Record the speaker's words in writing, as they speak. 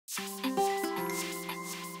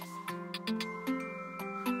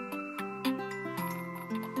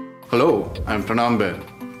Hello, I'm Pranam Baid,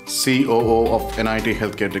 COO of NIIT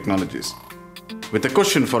Healthcare Technologies, with a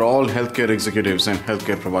question for all healthcare executives and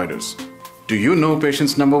healthcare providers. Do you know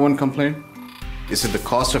patients' number one complaint? Is it the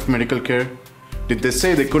cost of medical care? Did they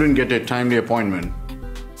say they couldn't get a timely appointment?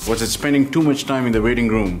 Was it spending too much time in the waiting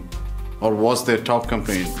room? Or was their top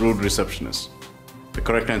complaint rude receptionist? The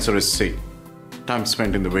correct answer is C, time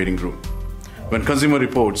spent in the waiting room. When Consumer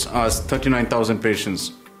Reports asked 39,000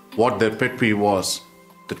 patients what their pet peeve was,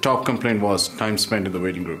 the top complaint was time spent in the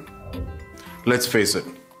waiting room. Let's face it,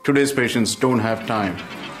 today's patients don't have time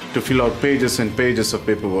to fill out pages and pages of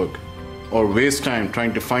paperwork or waste time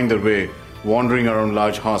trying to find their way wandering around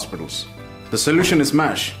large hospitals. The solution is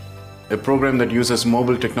MASH, a program that uses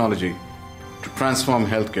mobile technology to transform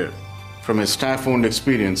healthcare from a staff-owned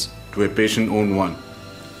experience to a patient-owned one.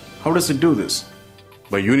 How does it do this?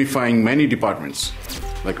 By unifying many departments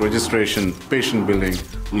like registration, patient billing,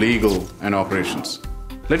 legal, and operations.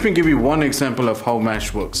 Let me give you one example of how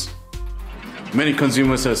MASH works. Many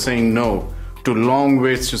consumers are saying no to long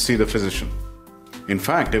waits to see the physician. In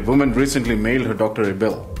fact, a woman recently mailed her doctor a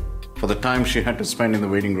bill for the time she had to spend in the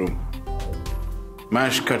waiting room.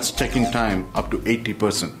 MASH cuts check-in time up to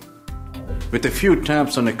 80%. With a few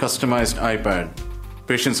taps on a customized iPad,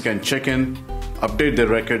 patients can check in, update their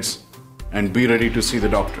records, and be ready to see the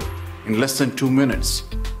doctor in less than 2 minutes.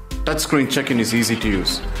 Touchscreen check-in is easy to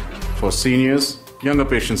use for seniors, younger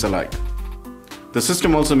patients alike. The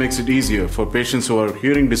system also makes it easier for patients who are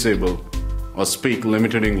hearing disabled or speak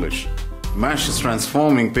limited English. MASH is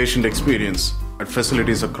transforming patient experience at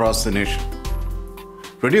facilities across the nation.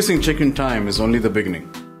 Reducing check-in time is only the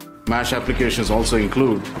beginning. MASH applications also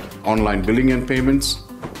include online billing and payments,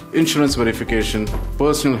 insurance verification,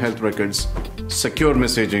 personal health records, secure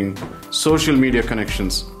messaging, social media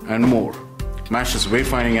connections, and more. MASH's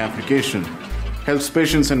wayfinding application helps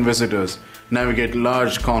patients and visitors navigate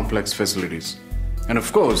large, complex facilities. And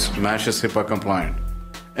of course, MASH is HIPAA compliant.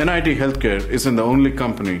 NIIT Healthcare isn't the only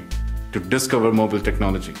company to discover mobile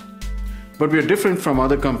technology. But we are different from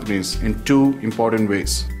other companies in two important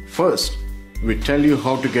ways. First, we tell you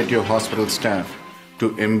how to get your hospital staff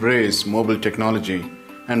to embrace mobile technology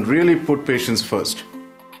and really put patients first.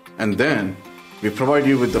 And then, we provide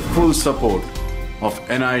you with the full support of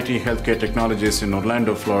NIIT Healthcare Technologies in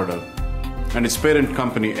Orlando, Florida, and its parent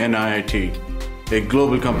company NIIT, a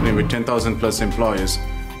global company with 10,000 plus employees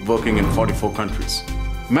working in 44 countries.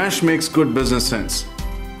 MASH makes good business sense.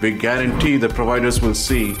 We guarantee the providers will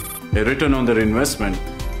see a return on their investment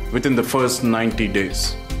within the first 90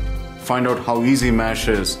 days. Find out how easy MASH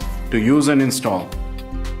is to use and install.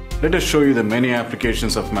 Let us show you the many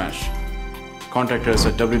applications of MASH. Contact us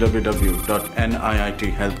at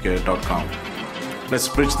www.niithealthcare.com. Let's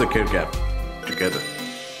bridge the care gap together.